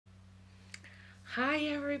Hi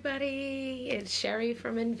everybody, it's Sherry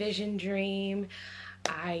from Envision Dream.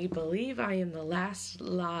 I believe I am the last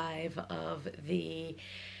live of the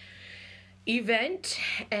event,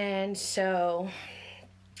 and so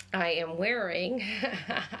I am wearing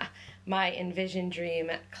my Envision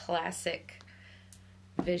Dream classic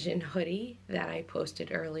vision hoodie that I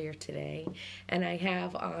posted earlier today, and I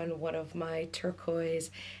have on one of my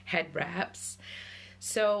turquoise head wraps.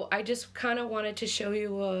 So I just kind of wanted to show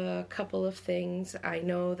you a couple of things. I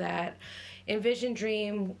know that Envision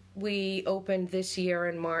Dream, we opened this year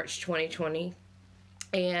in March 2020,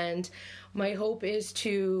 and my hope is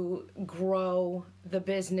to grow the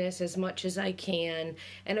business as much as I can,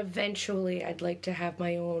 and eventually I'd like to have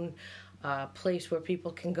my own place where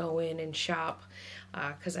people can go in and shop,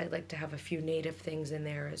 because I'd like to have a few native things in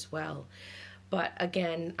there as well. But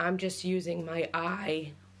again, I'm just using my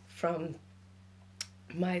eye from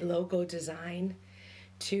my logo design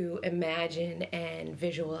to imagine and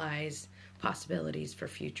visualize possibilities for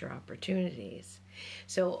future opportunities.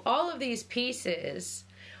 So all of these pieces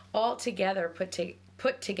all together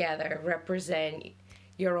put together represent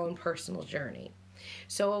your own personal journey.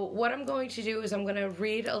 So what I'm going to do is I'm going to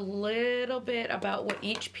read a little bit about what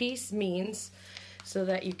each piece means so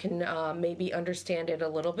that you can maybe understand it a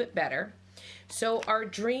little bit better. So our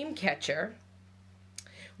dream catcher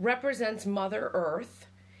represents Mother Earth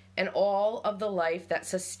and all of the life that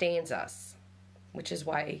sustains us, which is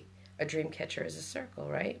why a dream catcher is a circle,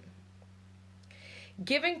 right?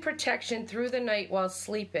 Giving protection through the night while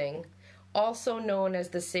sleeping, also known as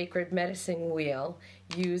the sacred medicine wheel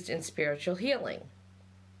used in spiritual healing.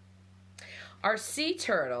 Our sea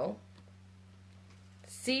turtle,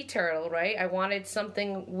 right? I wanted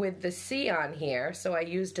something with the sea on here, so I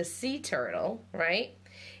used a sea turtle, right?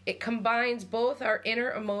 It combines both our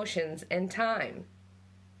inner emotions and time.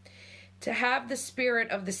 To have the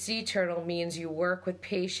spirit of the sea turtle means you work with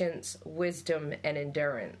patience, wisdom, and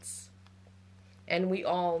endurance. And we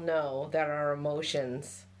all know that our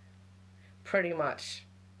emotions pretty much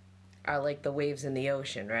are like the waves in the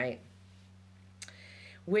ocean, right?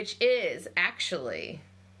 Which is actually,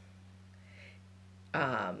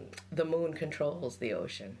 the moon controls the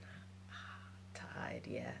ocean. Tide,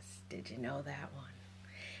 yes. Did you know that one?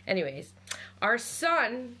 Anyways, our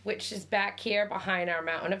sun, which is back here behind our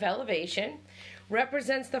mountain of elevation,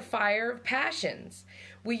 represents the fire of passions.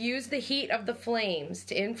 We use the heat of the flames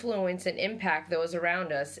to influence and impact those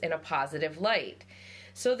around us in a positive light.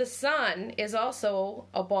 So the sun is also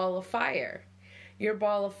a ball of fire. Your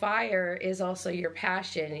ball of fire is also your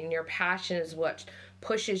passion, and your passion is what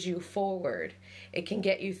pushes you forward. It can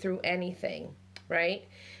get you through anything, right?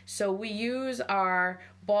 So we use our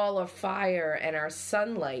ball of fire and our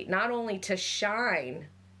sunlight not only to shine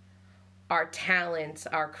our talents,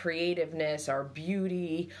 our creativeness, our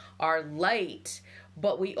beauty, our light,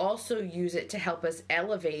 but we also use it to help us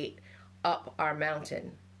elevate up our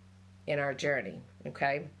mountain in our journey,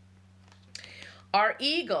 okay? Our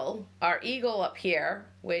eagle up here,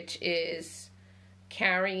 which is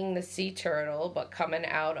carrying the sea turtle but coming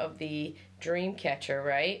out of the dream catcher,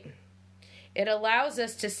 right? It allows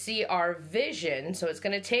us to see our vision. So it's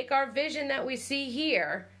going to take our vision that we see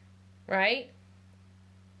here, right?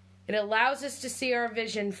 It allows us to see our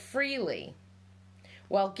vision freely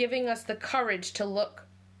while giving us the courage to look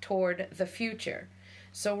toward the future.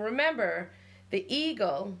 So remember, the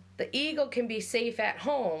eagle can be safe at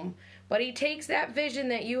home, but he takes that vision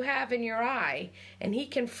that you have in your eye and he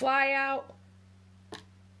can fly out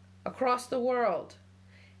across the world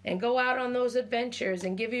and go out on those adventures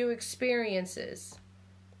and give you experiences.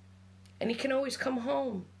 And he can always come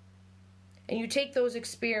home. And you take those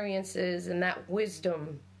experiences and that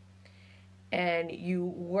wisdom and you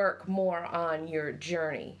work more on your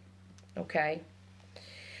journey, okay?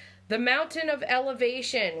 The mountain of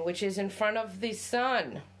elevation, which is in front of the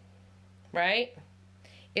sun, right,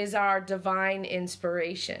 is our divine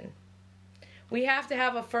inspiration. We have to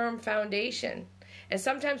have a firm foundation. And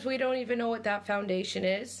sometimes we don't even know what that foundation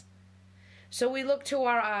is. So we look to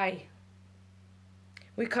our eye.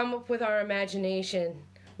 We come up with our imagination.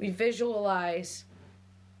 We visualize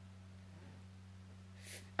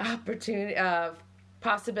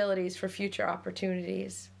possibilities for future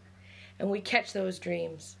opportunities. And we catch those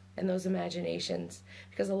dreams and those imaginations.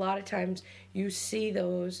 Because a lot of times you see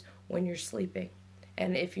those when you're sleeping.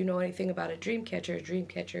 And if you know anything about a dream catcher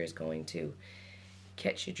is going to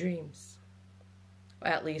catch your dreams.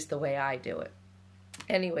 At least the way I do it.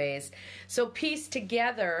 Anyways, so piece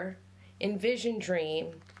together, Envision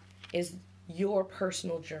Dream is your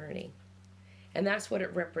personal journey. And that's what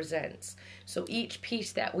it represents. So each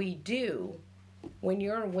piece that we do, when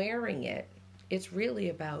you're wearing it, it's really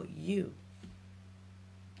about you.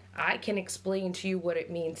 I can explain to you what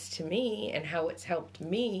it means to me and how it's helped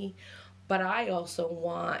me, but I also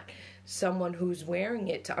want someone who's wearing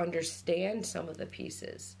it to understand some of the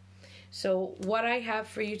pieces. So what I have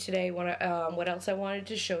for you today, what else I wanted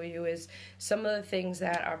to show you is some of the things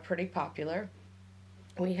that are pretty popular.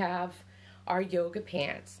 We have our yoga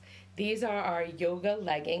pants. These are our yoga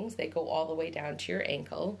leggings. They go all the way down to your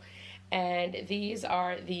ankle. And these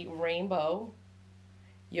are the rainbow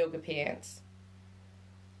yoga pants.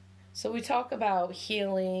 So we talk about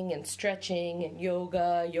healing and stretching and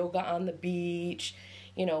yoga on the beach,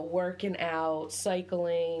 working out,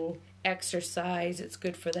 cycling, exercise. It's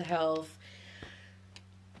good for the health.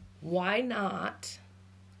 Why not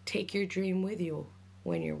take your dream with you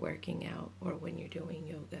when you're working out or when you're doing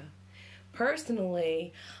yoga?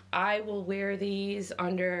 Personally, I will wear these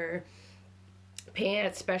under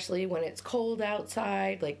pants, especially when it's cold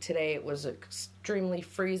outside. Like today, it was extremely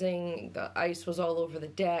freezing. The ice was all over the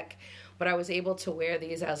deck, but I was able to wear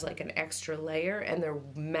these as like an extra layer, and they're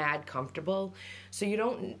mad comfortable. So you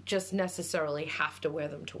don't just necessarily have to wear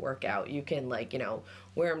them to work out. You can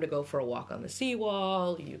wear them to go for a walk on the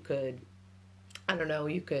seawall. You could,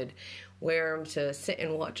 you could wear them to sit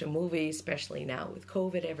and watch a movie, especially now with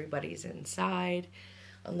COVID, everybody's inside,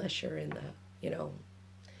 unless you're in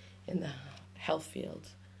the health field.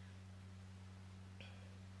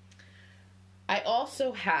 I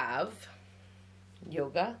also have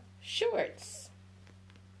yoga shorts.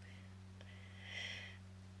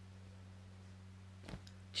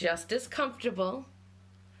 Just as comfortable,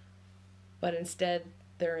 but instead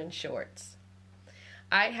they're in shorts.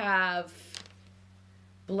 I have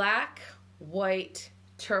black, white,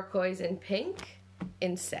 turquoise, and pink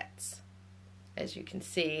in sets. As you can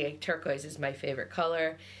see, turquoise is my favorite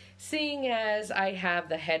color, seeing as I have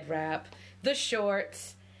the head wrap, the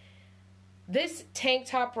shorts. This tank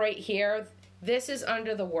top right here, this is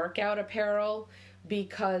under the workout apparel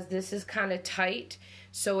because this is kind of tight,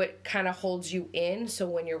 so it kind of holds you in. So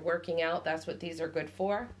when you're working out, that's what these are good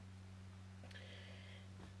for.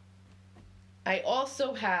 I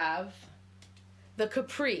also have the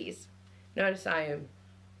capris. Notice I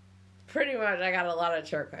got a lot of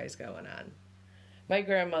turquoise going on. My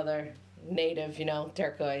grandmother, native,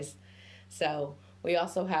 turquoise. So we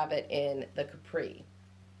also have it in the capri.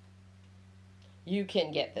 You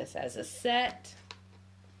can get this as a set.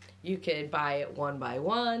 You could buy it one by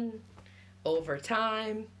one over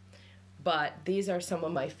time, but these are some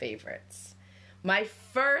of my favorites. My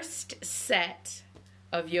first set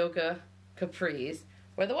of yoga capris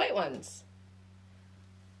were the white ones,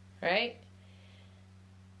 right?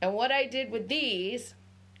 And what I did with these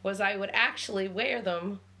was I would actually wear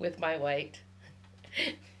them with my white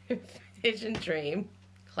Vision Dream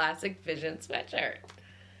Classic Vision sweatshirt.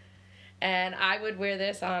 And I would wear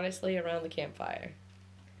this, honestly, around the campfire.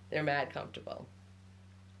 They're mad comfortable.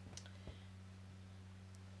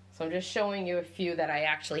 So I'm just showing you a few that I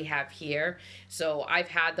actually have here. So I've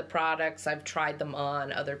had the products, I've tried them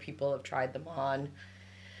on, other people have tried them on.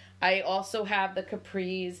 I also have the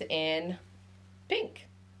capris in pink.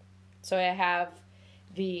 So I have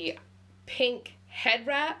the pink head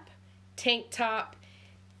wrap, tank top,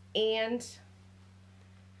 and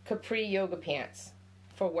capri yoga pants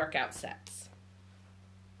for workout sets.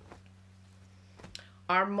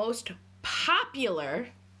 Our most popular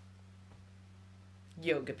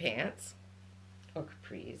yoga pants, or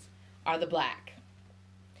capris, are the black.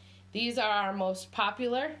 These are our most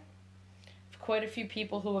popular. Quite a few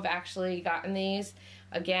people who have actually gotten these.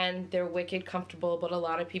 Again, they're wicked comfortable, but a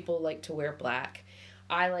lot of people like to wear black.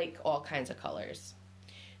 I like all kinds of colors.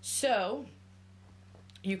 So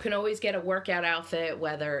you can always get a workout outfit,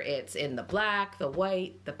 whether it's in the black, the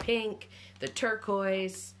white, the pink, the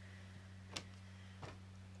turquoise.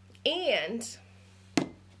 And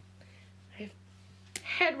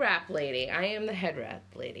head wrap lady. I am the head wrap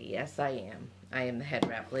lady. Yes, I am. I am the head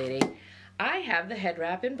wrap lady. I have the head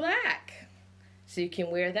wrap in black. So you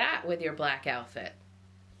can wear that with your black outfit.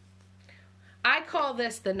 I call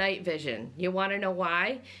this the night vision. You want to know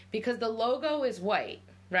why? Because the logo is white,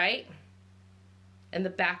 right? And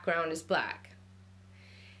the background is black.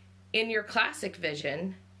 In your classic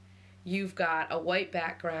vision, you've got a white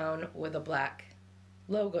background with a black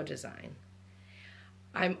logo design.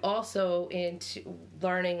 I'm also into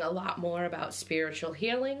learning a lot more about spiritual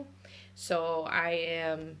healing. So I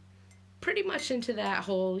am pretty much into that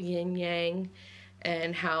whole yin yang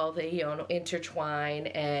and how they intertwine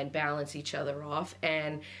and balance each other off,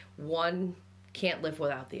 and one can't live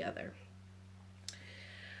without the other.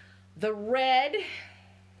 The red.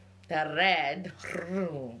 You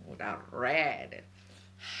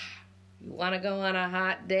want to go on a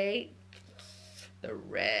hot date? The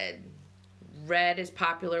red. Red is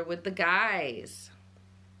popular with the guys.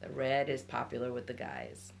 The red is popular with the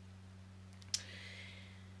guys.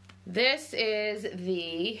 This is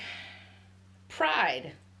the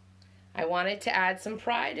pride. I wanted to add some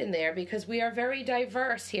pride in there because we are very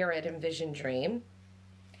diverse here at Envision Dream.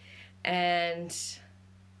 And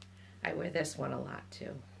I wear this one a lot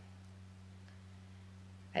too.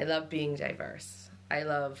 I love being diverse. I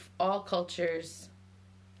love all cultures.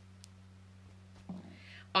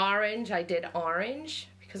 Orange, I did orange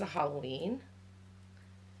because of Halloween.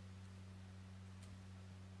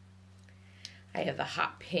 I have the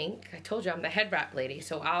hot pink. I told you I'm the head wrap lady,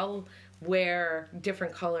 so I'll wear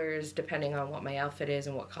different colors depending on what my outfit is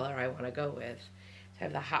and what color I want to go with. So I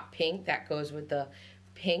have the hot pink that goes with the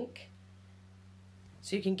pink.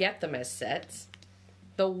 So you can get them as sets.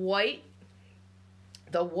 The white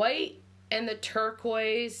and the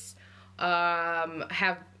turquoise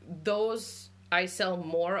have those I sell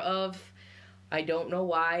more of. I don't know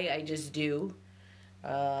why, I just do.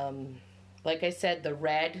 Like I said, the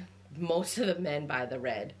red, most of the men buy the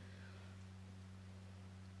red.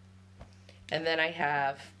 And then I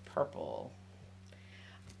have purple.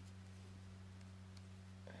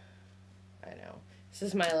 I know. This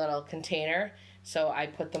is my little container, so I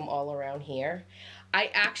put them all around here. I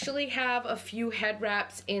actually have a few head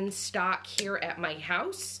wraps in stock here at my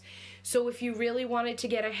house. So if you really wanted to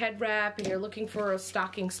get a head wrap and you're looking for a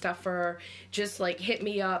stocking stuffer, just like hit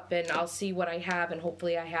me up and I'll see what I have, and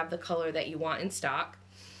hopefully I have the color that you want in stock.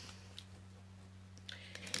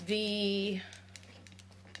 The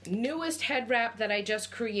newest head wrap that I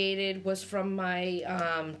just created was from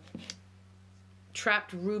my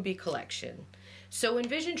Trapped Ruby collection. So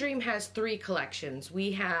Envision Dream has 3 collections.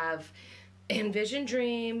 We have Envision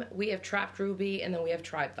Dream, we have Trapped Ruby, and then we have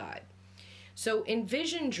Tribe Vibe. So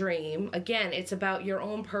Envision Dream, again, it's about your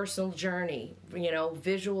own personal journey, you know,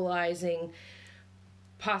 visualizing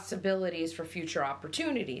possibilities for future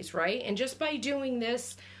opportunities, right? And just by doing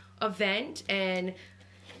this event and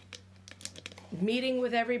meeting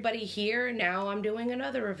with everybody here, now I'm doing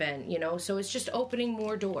another event, you know, so it's just opening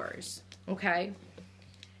more doors, okay?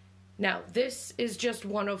 Now, this is just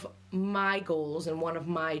one of my goals and one of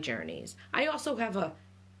my journeys. I also have a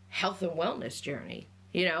health and wellness journey.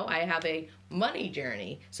 You know, I have a money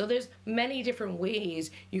journey. So there's many different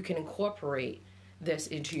ways you can incorporate this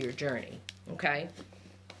into your journey, okay?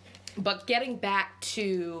 But getting back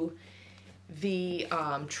to the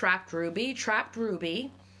Trapped Ruby. Trapped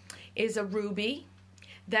Ruby is a ruby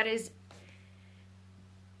that is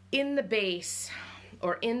in the base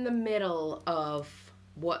or in the middle of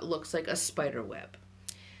what looks like a spider web.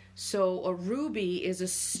 So a ruby is a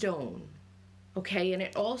stone. Okay, and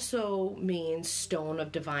it also means stone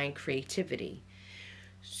of divine creativity.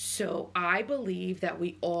 So I believe that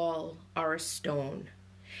we all are a stone,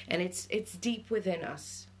 and it's deep within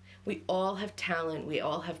us. We all have talent, we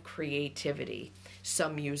all have creativity.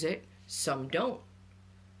 Some use it, some don't.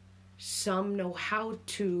 Some know how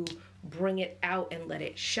to bring it out and let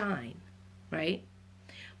it shine, right?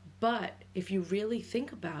 But if you really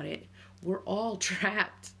think about it, we're all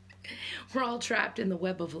trapped. We're all trapped in the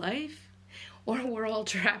web of life, or we're all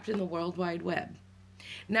trapped in the World Wide Web.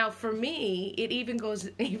 Now, for me, it even goes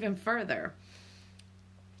even further.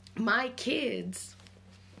 My kids'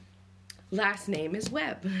 last name is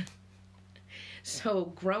Webb.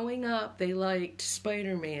 So growing up, they liked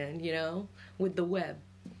Spider-Man, you know, with the web.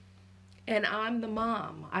 And I'm the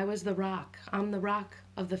mom. I was the rock. I'm the rock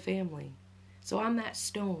of the family. So I'm that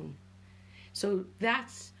stone. So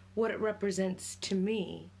that's what it represents to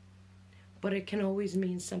me. But it can always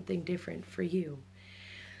mean something different for you.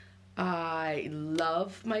 I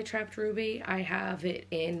love my Trapped Ruby. I have it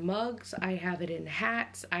in mugs. I have it in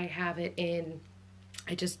hats. I have it in,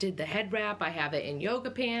 I just did the head wrap. I have it in yoga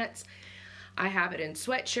pants. I have it in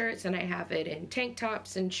sweatshirts. And I have it in tank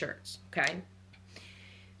tops and shirts. Okay.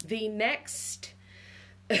 The next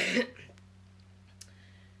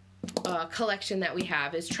collection that we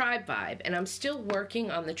have is Tribe Vibe. And I'm still working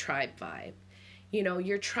on the Tribe Vibe. You know,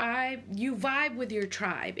 your tribe, you vibe with your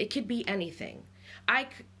tribe. It could be anything. I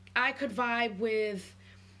could vibe with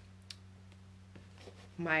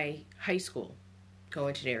my high school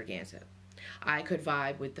going to Narragansett. I could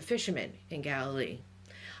vibe with the fishermen in Galilee.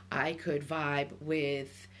 I could vibe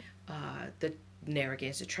with the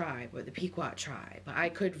Narragansett tribe or the Pequot tribe. I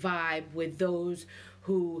could vibe with those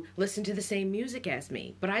who listen to the same music as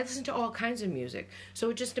me. But I listen to all kinds of music. So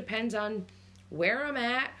it just depends on where I'm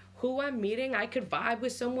at, who I'm meeting. I could vibe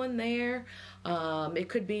with someone there. It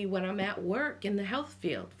could be when I'm at work in the health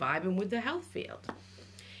field, vibing with the health field.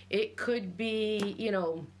 It could be, you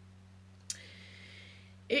know,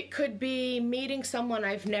 It could be meeting someone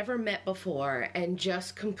I've never met before and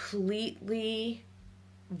just completely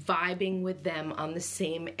vibing with them on the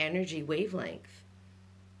same energy wavelength.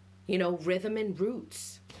 You know, rhythm and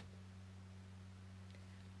roots.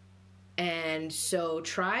 And so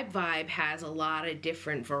Tribe Vibe has a lot of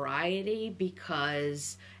different variety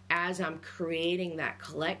because as I'm creating that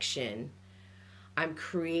collection, I'm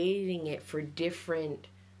creating it for different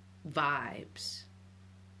vibes.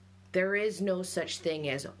 There is no such thing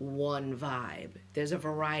as one vibe. There's a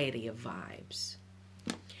variety of vibes.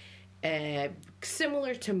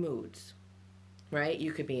 Similar to moods, right?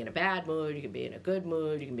 You could be in a bad mood, you could be in a good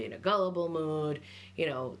mood, you can be in a gullible mood, you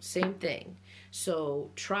know, same thing. So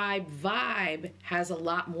Tribe Vibe has a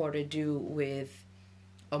lot more to do with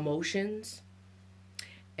emotions,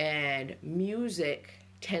 and music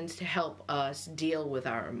tends to help us deal with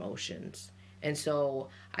our emotions. And so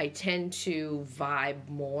I tend to vibe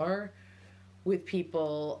more with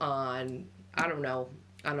people on, I don't know,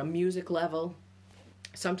 on a music level.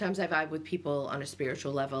 Sometimes I vibe with people on a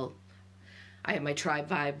spiritual level. I have my tribe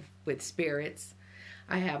vibe with spirits.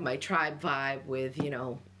 I have my tribe vibe with, you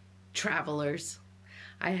know, travelers.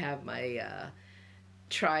 I have my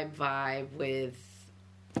tribe vibe with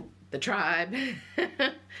the tribe,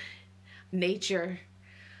 nature,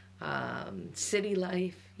 city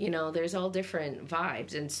life. You know, there's all different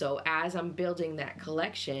vibes. And so as I'm building that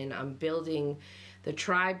collection, I'm building the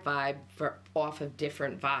tribe vibe off of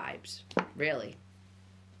different vibes, really.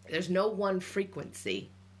 There's no one frequency.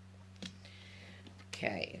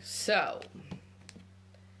 Okay, so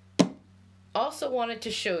also wanted to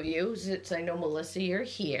show you, since I know Melissa, you're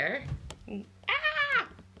here.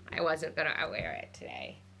 I wasn't going to wear it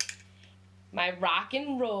today. My rock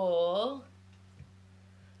and roll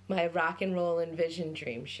and vision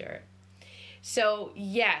dream shirt. So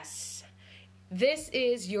yes, this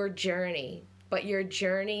is your journey, but your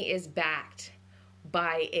journey is backed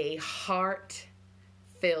by a heart-filled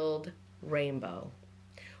rainbow.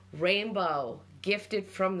 Rainbow, gifted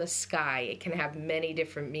from the sky. It can have many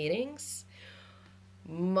different meanings.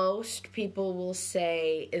 Most people will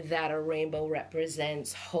say that a rainbow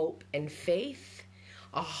represents hope and faith.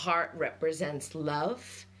 A heart represents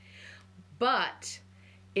love. But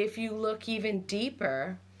if you look even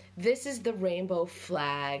deeper, this is the rainbow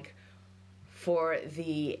flag for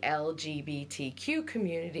the LGBTQ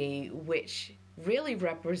community, which really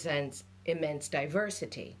represents immense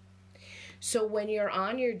diversity. So when you're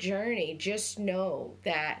on your journey, just know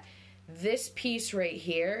that this piece right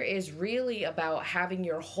here is really about having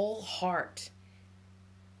your whole heart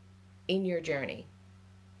in your journey.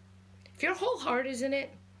 If your whole heart is in it,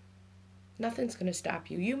 nothing's going to stop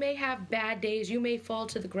you. You may have bad days, you may fall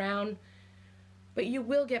to the ground, but you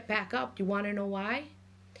will get back up. You want to know why?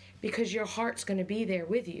 Because your heart's going to be there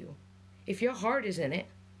with you. If your heart is in it.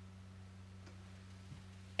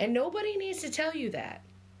 And nobody needs to tell you that.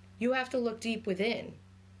 You have to look deep within.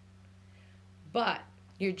 But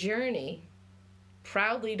your journey,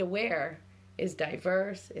 proudly to wear, is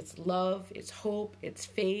diverse. It's love, it's hope, it's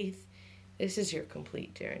faith. This is your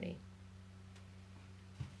complete journey.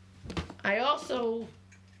 I also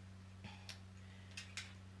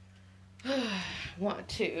want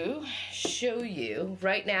to show you,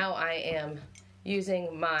 right now I am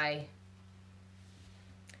using my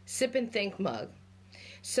Sip and Think mug.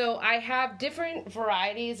 So I have different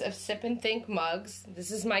varieties of Sip and Think mugs.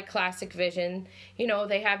 This is my Classic Vision. You know,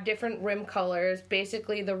 they have different rim colors.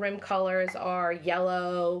 Basically, the rim colors are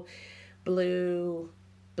yellow, blue,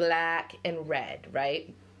 black, and red,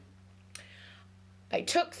 right? I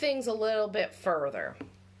took things a little bit further.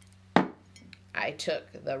 I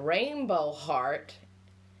took the rainbow heart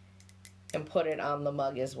and put it on the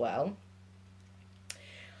mug as well.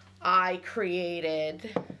 I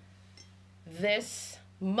created this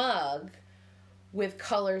mug with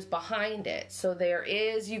colors behind it. So there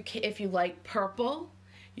is, if you like purple,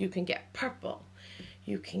 you can get purple.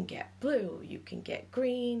 You can get blue. You can get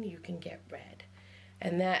green. You can get red.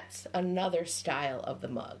 And that's another style of the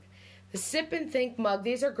mug. The Sip and Think mug,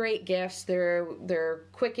 these are great gifts. They're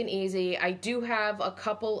quick and easy. I do have a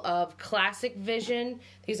couple of Classic Vision.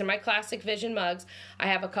 These are my Classic Vision mugs. I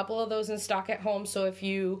have a couple of those in stock at home, so if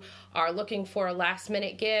you are looking for a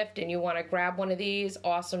last-minute gift and you want to grab one of these,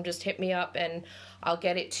 awesome, just hit me up and I'll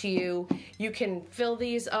get it to you. You can fill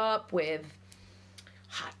these up with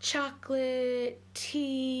hot chocolate,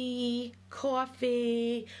 tea,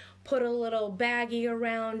 coffee, put a little baggie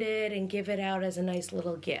around it and give it out as a nice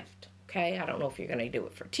little gift. Okay, I don't know if you're going to do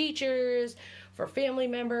it for teachers, for family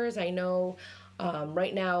members. I know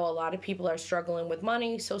right now a lot of people are struggling with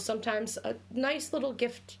money, so sometimes a nice little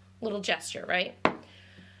gift, little gesture, right?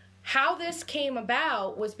 how this came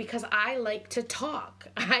about was because I like to talk.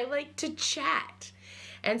 I like to chat.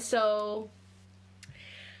 And so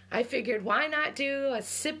I figured, why not do a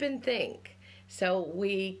sip and think? So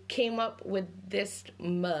we came up with this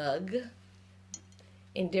mug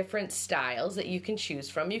in different styles that you can choose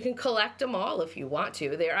from. You can collect them all if you want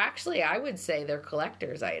to. They're actually, I would say they're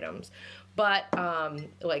collector's items. But,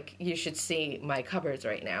 like, you should see my cupboards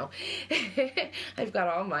right now. I've got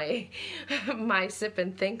all my sip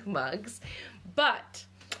and think mugs. But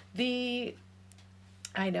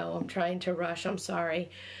I know I'm trying to rush. I'm sorry.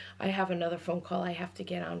 I have another phone call I have to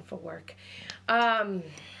get on for work.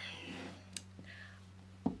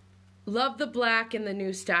 Love the black and the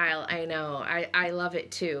new style. I know. I love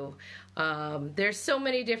it too. There's so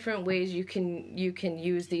many different ways you can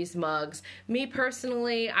use these mugs. Me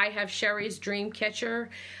personally, I have Sherry's Dream Catcher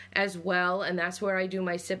as well, and that's where I do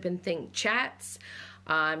my sip and think chats.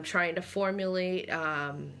 I'm trying to formulate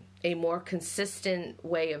a more consistent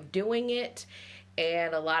way of doing it,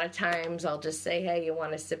 and a lot of times I'll just say, hey, you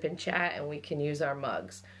want to sip and chat, and we can use our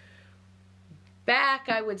mugs. Back,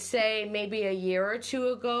 I would say, maybe a year or two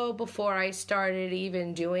ago, before I started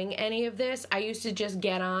even doing any of this, I used to just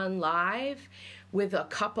get on live with a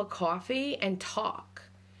cup of coffee and talk.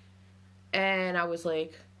 And I was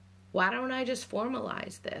like, why don't I just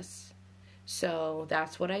formalize this? So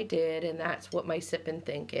that's what I did, and that's what my sip and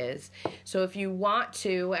think is. So if you want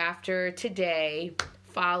to, after today,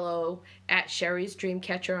 follow at Sherry's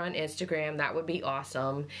Dreamcatcher on Instagram. That would be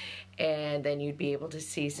awesome. And then you'd be able to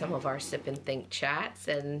see some of our sip and think chats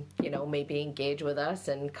and, maybe engage with us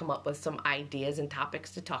and come up with some ideas and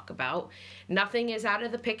topics to talk about. Nothing is out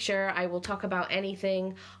of the picture. I will talk about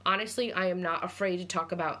anything. Honestly, I am not afraid to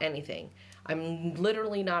talk about anything. I'm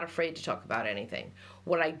literally not afraid to talk about anything.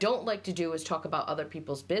 What I don't like to do is talk about other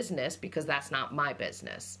people's business, because that's not my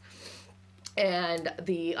business. And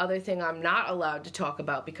the other thing I'm not allowed to talk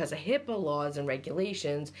about because of HIPAA laws and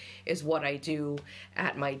regulations is what I do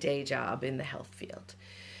at my day job in the health field.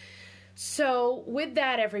 So with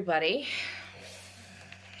that, everybody,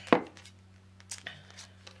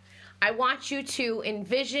 I want you to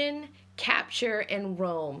envision, capture, and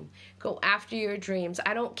roam. Go after your dreams.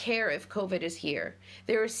 I don't care if COVID is here.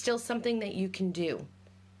 There is still something that you can do.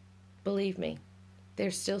 Believe me,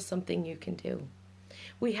 there's still something you can do.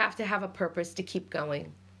 We have to have a purpose to keep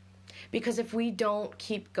going. Because if we don't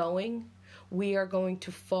keep going, we are going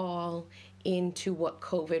to fall into what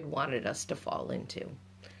COVID wanted us to fall into.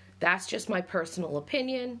 That's just my personal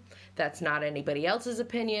opinion. That's not anybody else's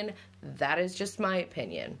opinion. That is just my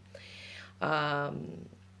opinion.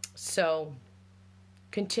 So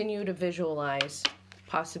continue to visualize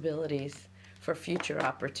possibilities for future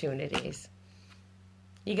opportunities.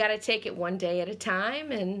 You got to take it one day at a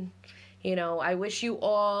time, and I wish you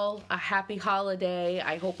all a happy holiday.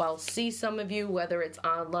 I hope I'll see some of you, whether it's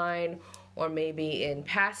online or maybe in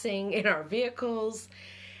passing in our vehicles.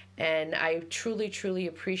 And I truly, truly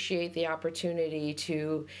appreciate the opportunity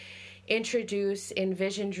to introduce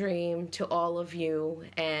Envision Dream to all of you.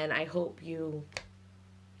 And I hope you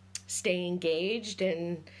stay engaged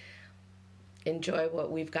and enjoy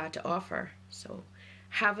what we've got to offer. So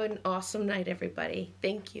have an awesome night, everybody.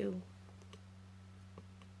 Thank you.